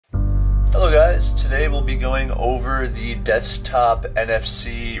guys, today we'll be going over the desktop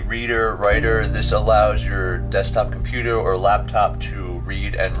NFC reader writer. This allows your desktop computer or laptop to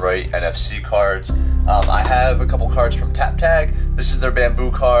read and write NFC cards. I have a couple cards from Tag. This is their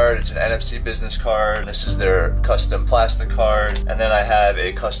bamboo card, it's an NFC business card. This is their custom plastic card. And then I have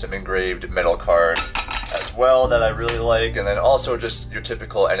a custom engraved metal card as well that I really like, and then also just your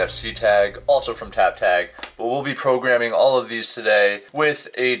typical NFC tag, also from Tag. But we'll be programming all of these today with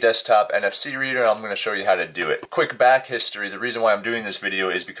a desktop NFC reader, and I'm going to show you how to do it. Quick back history, the reason why I'm doing this video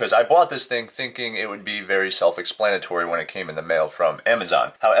is because I bought this thing thinking it would be very self-explanatory when it came in the mail from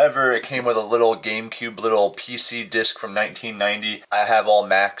Amazon. However, it came with a little GameCube little PC disc from 1990. I have all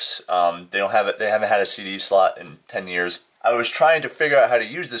Macs, they haven't had a CD slot in 10 years. I was trying to figure out how to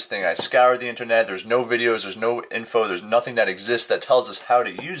use this thing. I scoured the internet, there's no videos, there's no info, there's nothing that exists that tells us how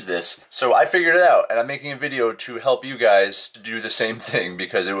to use this. So I figured it out, and I'm making a video to help you guys to do the same thing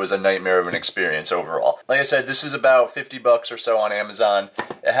because it was a nightmare of an experience overall. Like I said, this is about 50 bucks or so on Amazon.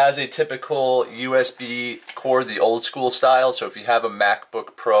 It has a typical USB cord, the old school style, so if you have a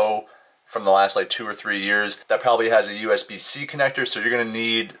MacBook Pro from the last like 2 or 3 years, that probably has a USB-C connector, so you're gonna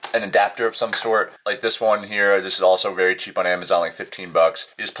need an adapter of some sort. Like this one here, this is also very cheap on Amazon, like 15 bucks.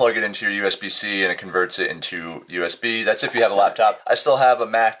 You just plug it into your USB-C and it converts it into USB. That's if you have a laptop. I still have a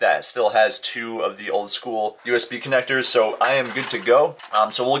Mac that still has 2 of the old school USB connectors, so I am good to go.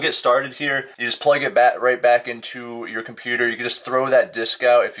 So we'll get started here. You just plug it right back into your computer. You can just throw that disc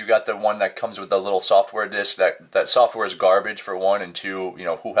out if you got the one that comes with the little software disc. That software is garbage for one, and two, you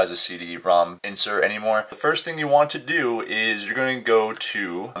know, who has a CD-ROM insert anymore. The first thing you want to do is you're going to go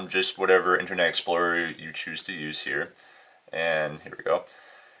to just whatever Internet Explorer you choose to use here, and here we go.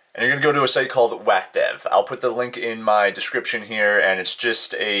 And you're going to go to a site called WhackDev. I'll put the link in my description here, and it's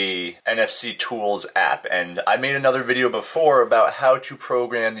just a NFC tools app. And I made another video before about how to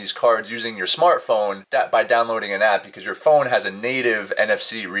program these cards using your smartphone by downloading an app, because your phone has a native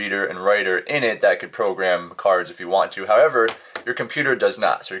NFC reader and writer in it that could program cards if you want to. However, your computer does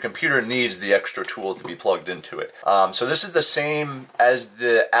not. So your computer needs the extra tool to be plugged into it. So this is the same as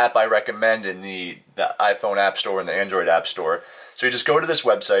the app I recommend in the iPhone App Store and the Android App Store. So you just go to this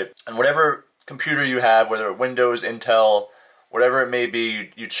website, and whatever computer you have, whether Windows, Intel, whatever it may be,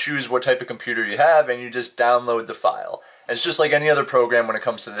 you choose what type of computer you have, and you just download the file. And it's just like any other program when it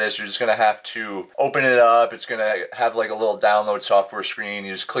comes to this. You're just going to have to open it up. It's going to have like a little download software screen.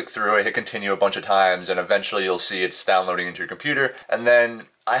 You just click through it, hit continue a bunch of times, and eventually you'll see it's downloading into your computer. And then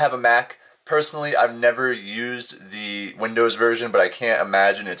I have a Mac. Personally, I've never used the Windows version, but I can't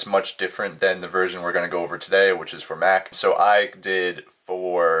imagine it's much different than the version we're going to go over today, which is for Mac. So I did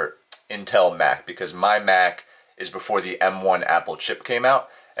for Intel Mac, because my Mac is before the M1 Apple chip came out.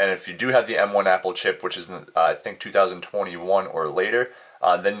 And if you do have the M1 Apple chip, which is I think 2021 or later,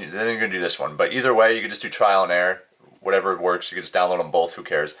 then you're going to do this one. But either way, you can just do trial and error. Whatever works, you can just download them both, who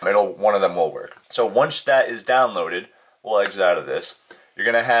cares. One of them will work. So once that is downloaded, we'll exit out of this. You're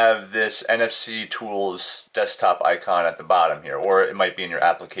going to have this NFC Tools desktop icon at the bottom here, or it might be in your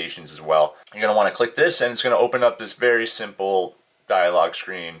applications as well. You're going to want to click this, and it's going to open up this very simple dialog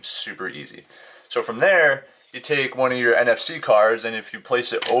screen, super easy. So from there, you take one of your NFC cards, and if you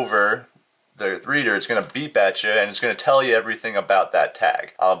place it over the reader, it's going to beep at you, and it's going to tell you everything about that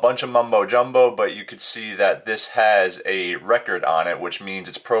tag. A bunch of mumbo jumbo, but you could see that this has a record on it, which means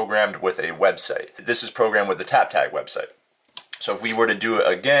it's programmed with a website. This is programmed with the Tag website. So if we were to do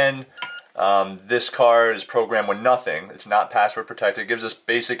it again, this card is programmed with nothing. It's not password protected. It gives us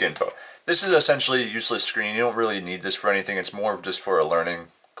basic info. This is essentially a useless screen. You don't really need this for anything. It's more just for a learning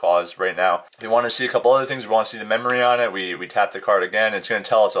cause right now. If we want to see a couple other things, we want to see the memory on it, we tap the card again. It's going to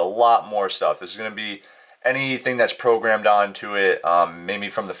tell us a lot more stuff. This is going to be anything that's programmed onto it, maybe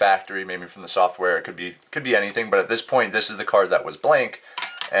from the factory, maybe from the software. It could be anything, but at this point, this is the card that was blank,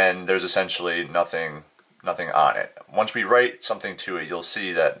 and there's essentially nothing on it. Once we write something to it, you'll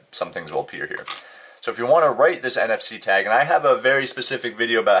see that some things will appear here. So if you want to write this NFC tag, and I have a very specific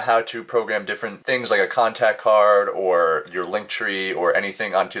video about how to program different things like a contact card or your link tree or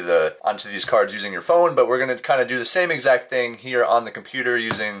anything onto these cards using your phone, but we're going to kind of do the same exact thing here on the computer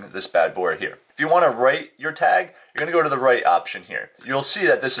using this bad boy here. If you want to write your tag, you're going to go to the write option here. You'll see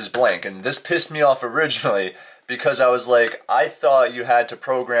that this is blank, and this pissed me off originally because I was like, I thought you had to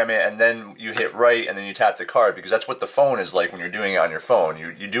program it and then you hit write and then you tap the card, because that's what the phone is like when you're doing it on your phone.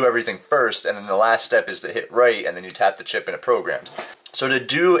 You do everything first, and then the last step is to hit write and then you tap the chip and it programs. So to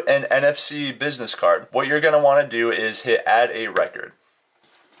do an NFC business card, what you're going to want to do is hit add a record.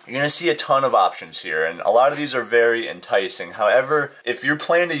 You're going to see a ton of options here, and a lot of these are very enticing. However, if you're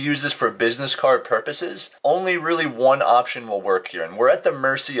planning to use this for business card purposes, only really one option will work here, and we're at the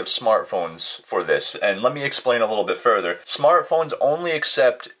mercy of smartphones for this. And let me explain a little bit further. Smartphones only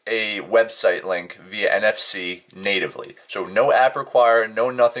accept a website link via NFC natively. So no app required, no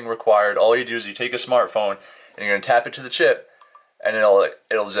nothing required. All you do is you take a smartphone and you're going to tap it to the chip, and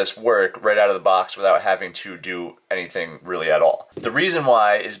it'll just work right out of the box without having to do anything really at all. The reason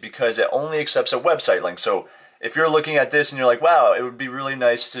why is because it only accepts a website link. So if you're looking at this and you're like, wow, it would be really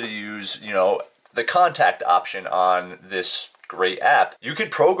nice to use, you know, the contact option on this great app. You could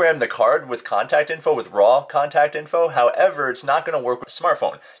program the card with contact info, with raw contact info. However, it's not going to work with a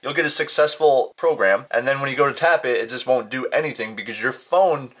smartphone. You'll get a successful program, and then when you go to tap it, it just won't do anything because your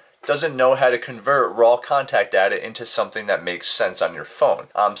phone doesn't know how to convert raw contact data into something that makes sense on your phone.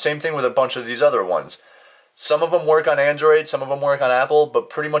 Same thing with a bunch of these other ones. Some of them work on Android, some of them work on Apple,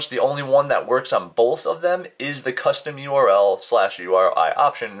 but pretty much the only one that works on both of them is the custom URL/URI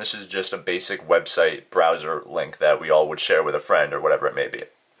option. This is just a basic website browser link that we all would share with a friend or whatever it may be.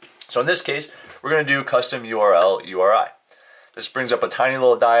 So in this case, we're going to do custom URL/URI. This brings up a tiny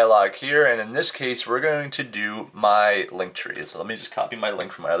little dialog here, and in this case, we're going to do my link tree. So let me just copy my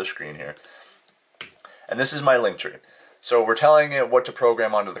link from my other screen here. And this is my link tree. So we're telling it what to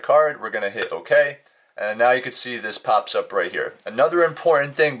program onto the card. We're going to hit OK. And now you can see this pops up right here. Another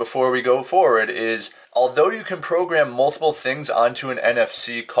important thing before we go forward is, although you can program multiple things onto an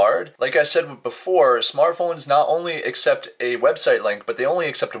NFC card, like I said before, smartphones not only accept a website link, but they only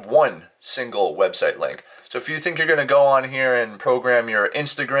accept one single website link. So if you think you're going to go on here and program your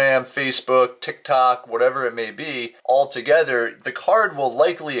Instagram, Facebook, TikTok, whatever it may be, all together, the card will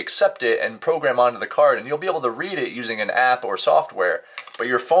likely accept it and program onto the card, and you'll be able to read it using an app or software, but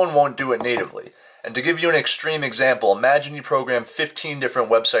your phone won't do it natively. And to give you an extreme example, imagine you program 15 different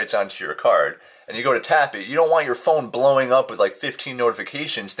websites onto your card, and you go to tap it. You don't want your phone blowing up with like 15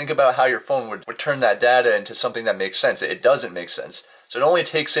 notifications. Think about how your phone would turn that data into something that makes sense. It doesn't make sense. So it only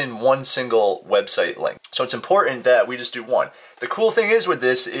takes in one single website link. So it's important that we just do one. The cool thing is with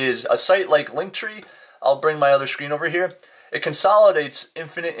this is a site like Linktree, I'll bring my other screen over here, it consolidates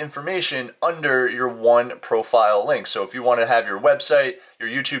infinite information under your one profile link. So if you want to have your website, your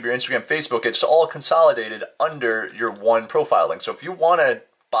YouTube, your Instagram, Facebook, it's all consolidated under your one profile link. So if you want to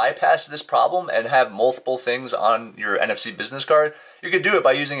bypass this problem and have multiple things on your NFC business card, you could do it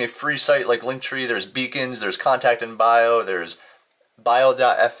by using a free site like Linktree. There's beacons, there's contact in bio, there's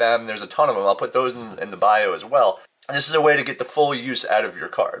bio.fm, there's a ton of them. I'll put those in the bio as well. And this is a way to get the full use out of your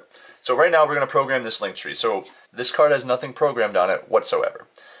card. So right now we're going to program this link tree. So this card has nothing programmed on it whatsoever.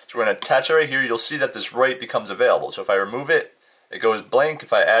 So we're going to attach it right here. You'll see that this write becomes available. So if I remove it, it goes blank.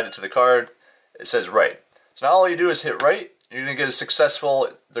 If I add it to the card, it says write. So now all you do is hit write. You're going to get a successful,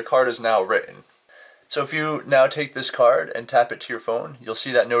 the card is now written. So if you now take this card and tap it to your phone, you'll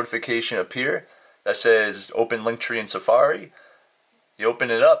see that notification appear that says open Linktree in Safari. You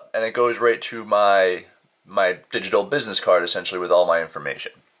open it up and it goes right to my digital business card essentially with all my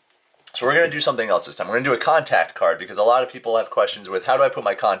information. So we're going to do something else this time. We're going to do a contact card because a lot of people have questions with how do I put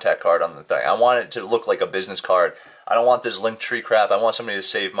my contact card on the thing. I want it to look like a business card. I don't want this Linktree crap. I want somebody to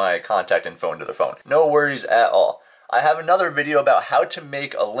save my contact info into their phone. No worries at all. I have another video about how to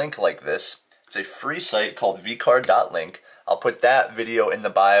make a link like this. It's a free site called vcard.link. I'll put that video in the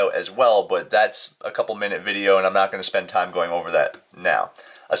bio as well, but that's a couple-minute video and I'm not going to spend time going over that now.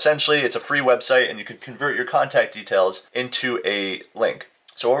 Essentially, it's a free website and you can convert your contact details into a link.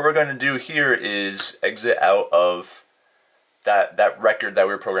 So what we're going to do here is exit out of that record that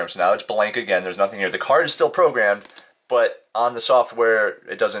we were programmed. So now it's blank again, there's nothing here. The card is still programmed, but on the software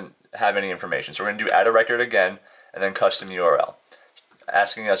it doesn't have any information. So we're going to do add a record again, and then custom URL.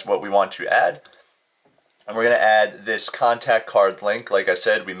 Asking us what we want to add. And we're going to add this contact card link. Like I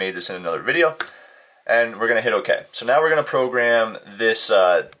said, we made this in another video. And we're going to hit OK. So now we're going to program this,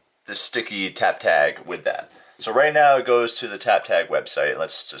 this sticky tap tag with that. So right now it goes to the tap tag website.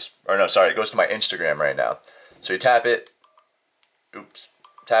 It goes to my Instagram right now. So you tap it,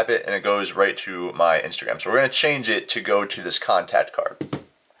 tap it, and it goes right to my Instagram. So we're going to change it to go to this contact card.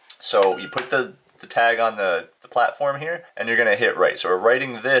 So you put the tag on the platform here, and you're going to hit write. So we're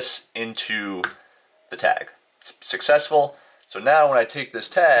writing this into the tag. It's successful. So now when I take this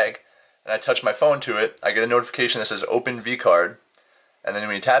tag and I touch my phone to it, I get a notification that says open vCard. And then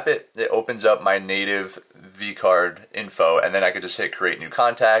when you tap it, it opens up my native vCard info, and then I could just hit create new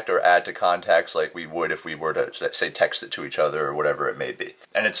contact or add to contacts like we would if we were to, say, text it to each other or whatever it may be.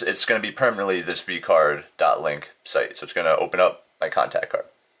 And it's going to be permanently this vcard.link site, so it's going to open up my contact card.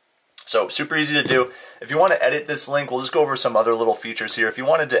 So super easy to do. If you want to edit this link, we'll just go over some other little features here. If you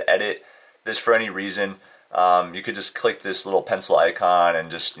wanted to edit this for any reason, you could just click this little pencil icon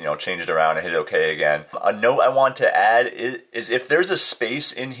and just, you know, change it around and hit OK again. A note I want to add is if there's a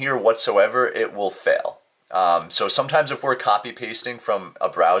space in here whatsoever, it will fail. So sometimes if we're copy pasting from a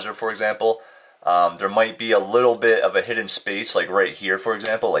browser, for example, there might be a little bit of a hidden space, like right here, for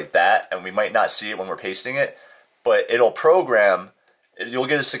example, like that, and we might not see it when we're pasting it, but it'll program. You'll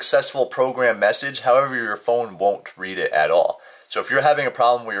get a successful program message, however your phone won't read it at all. So if you're having a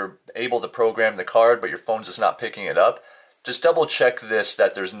problem where you're able to program the card but your phone's just not picking it up, just double check this,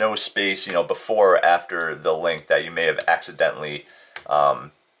 that there's no space, you know, before or after the link that you may have accidentally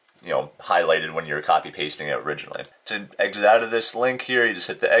you know, highlighted when you were copy pasting it originally. To exit out of this link here, you just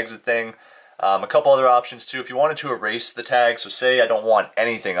hit the exit thing. A couple other options too. If you wanted to erase the tag, so say I don't want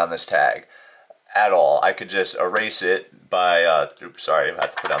anything on this tag at all, I could just erase it by, oops, sorry, I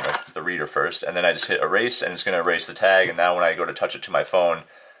have to put on the reader first, and then I just hit erase and it's going to erase the tag, and now when I go to touch it to my phone,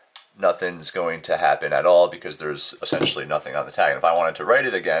 nothing's going to happen at all because there's essentially nothing on the tag. And if I wanted to write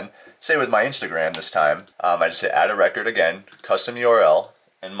it again, say with my Instagram this time, I just hit add a record again, custom URL,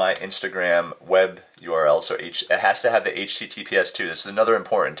 and my Instagram web URL, so it has to have the HTTPS too. This is another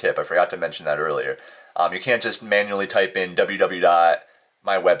important tip, I forgot to mention that earlier. You can't just manually type in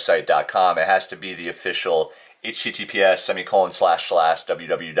www.mywebsite.com, it has to be the official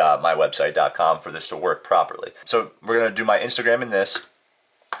https://www.mywebsite.com for this to work properly. So we're going to do my Instagram in this,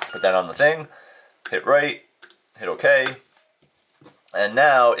 put that on the thing, hit write, hit OK, and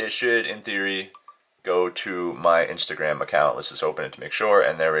now it should, in theory, go to my Instagram account. Let's just open it to make sure,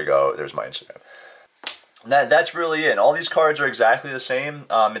 and there we go, there's my Instagram. That's really it. And all these cards are exactly the same.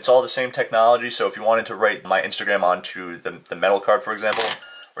 It's all the same technology, so if you wanted to write my Instagram onto the metal card, for example,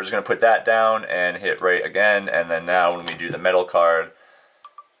 we're just going to put that down and hit write again, and then now when we do the metal card,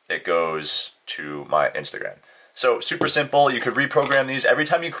 it goes to my Instagram. So super simple. You could reprogram these. Every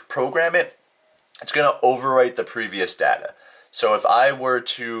time you program it, it's going to overwrite the previous data. So if I were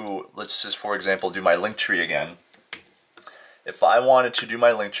to, let's just for example do my link tree again. If I wanted to do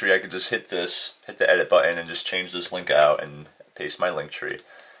my link tree, I could just hit this, hit the edit button, and just change this link out and paste my link tree.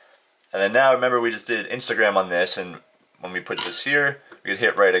 And then now remember we just did Instagram on this, and when we put this here, we could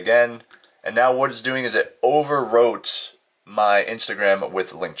hit write again, and now what it's doing is it overwrote my Instagram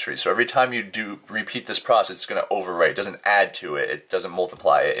with Linktree. So every time you do repeat this process, it's going to overwrite. It doesn't add to it. It doesn't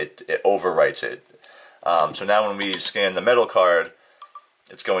multiply it. It overwrites it. So now when we scan the metal card,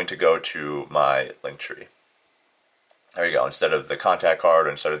 it's going to go to my Linktree. There you go. Instead of the contact card,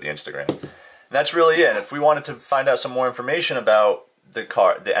 or instead of the Instagram. And that's really it. And if we wanted to find out some more information about the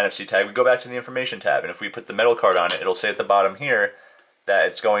card, the NFC tag, we go back to the information tab. And if we put the metal card on it, it'll say at the bottom here that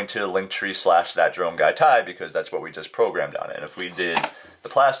it's going to Linktree/thatdroneguy because that's what we just programmed on it. And if we did the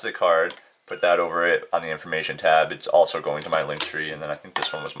plastic card, put that over it on the information tab, it's also going to my Linktree, and then I think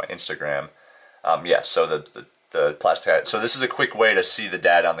this one was my Instagram. Yes, so the plastic. So this is a quick way to see the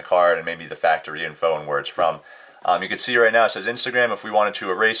data on the card and maybe the factory info and where it's from. You can see right now it says Instagram. If we wanted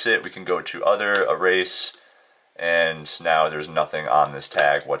to erase it, we can go to Other, Erase, and now there's nothing on this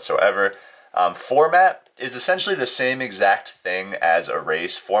tag whatsoever. Format is essentially the same exact thing as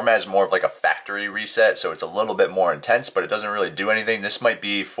erase. Format is more of like a factory reset, so it's a little bit more intense, but it doesn't really do anything. This might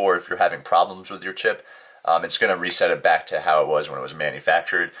be for if you're having problems with your chip. It's going to reset it back to how it was when it was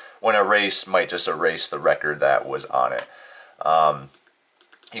manufactured. When erase might just erase the record that was on it.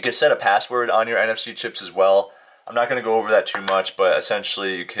 You can set a password on your NFC chips as well. I'm not going to go over that too much, but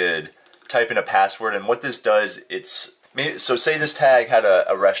essentially you could type in a password, and what this does, so say this tag had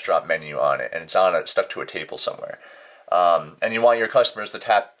a restaurant menu on it, and it's stuck to a table somewhere. And you want your customers to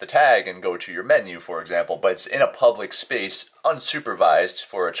tap the tag and go to your menu, for example, but it's in a public space, unsupervised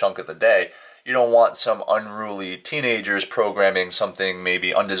for a chunk of the day. You don't want some unruly teenagers programming something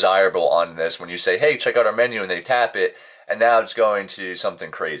maybe undesirable on this when you say, hey, check out our menu, and they tap it, and now it's going to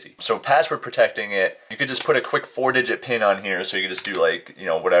something crazy. So password protecting it, you could just put a quick 4-digit pin on here, so you could just do like, you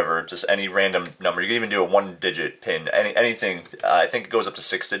know, whatever, just any random number. You can even do a 1-digit pin, anything. I think it goes up to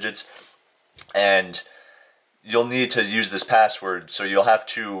 6 digits. And you'll need to use this password, so you'll have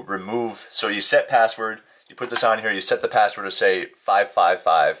to remove, so you set password, you put this on here, you set the password to say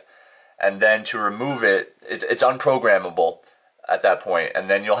 555, and then to remove it, it's unprogrammable at that point, and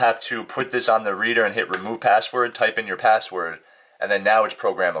then you'll have to put this on the reader and hit remove password, type in your password, and then now it's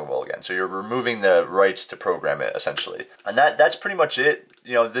programmable again. So you're removing the rights to program it, essentially. And that's pretty much it.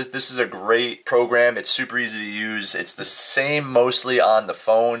 You know, this is a great program. It's super easy to use. It's the same mostly on the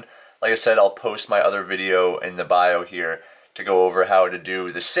phone. Like I said, I'll post my other video in the bio here to go over how to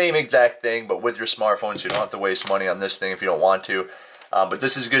do the same exact thing, but with your smartphone, so you don't have to waste money on this thing if you don't want to. But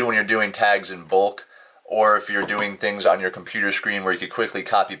this is good when you're doing tags in bulk, or if you're doing things on your computer screen where you could quickly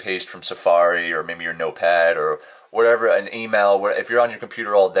copy paste from Safari or maybe your notepad or whatever, an email, where if you're on your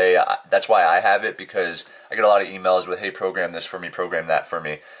computer all day. That's why I have it, because I get a lot of emails with, hey, program this for me, program that for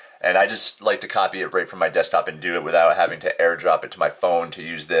me. And I just like to copy it right from my desktop and do it without having to airdrop it to my phone to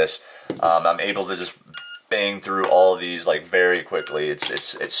use this. I'm able to just bang through all of these like very quickly.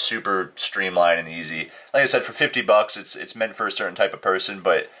 It's super streamlined and easy. Like I said, for 50 bucks, it's meant for a certain type of person,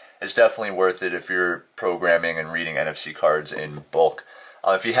 but it's definitely worth it if you're programming and reading NFC cards in bulk.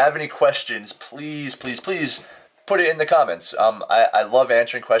 If you have any questions, please put it in the comments. I love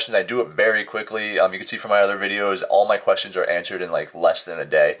answering questions. I do it very quickly. You can see from my other videos, all my questions are answered in like less than a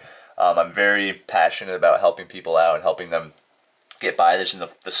day. I'm very passionate about helping people out and helping them get by this, and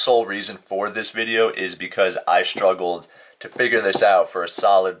the sole reason for this video is because I struggled to figure this out for a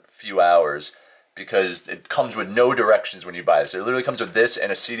solid few hours, because it comes with no directions when you buy this. It literally comes with this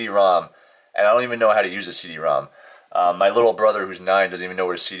and a CD-ROM, and I don't even know how to use a CD-ROM. My little brother, who's 9, doesn't even know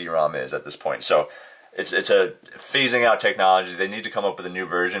what a CD-ROM is at this point. So it's a phasing out technology. They need to come up with a new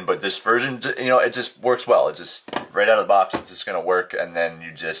version, but this version, you know, it just works well. It just, right out of the box, it's just gonna work, and then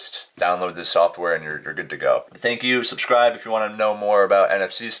you just download this software and you're good to go. Thank you. Subscribe if you want to know more about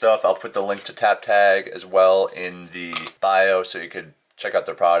NFC stuff. I'll put the link to Tag as well in the bio, so you could check out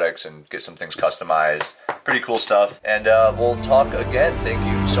their products and get some things customized. Pretty cool stuff. And we'll talk again. Thank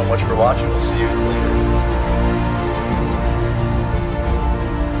you so much for watching. We'll see you later.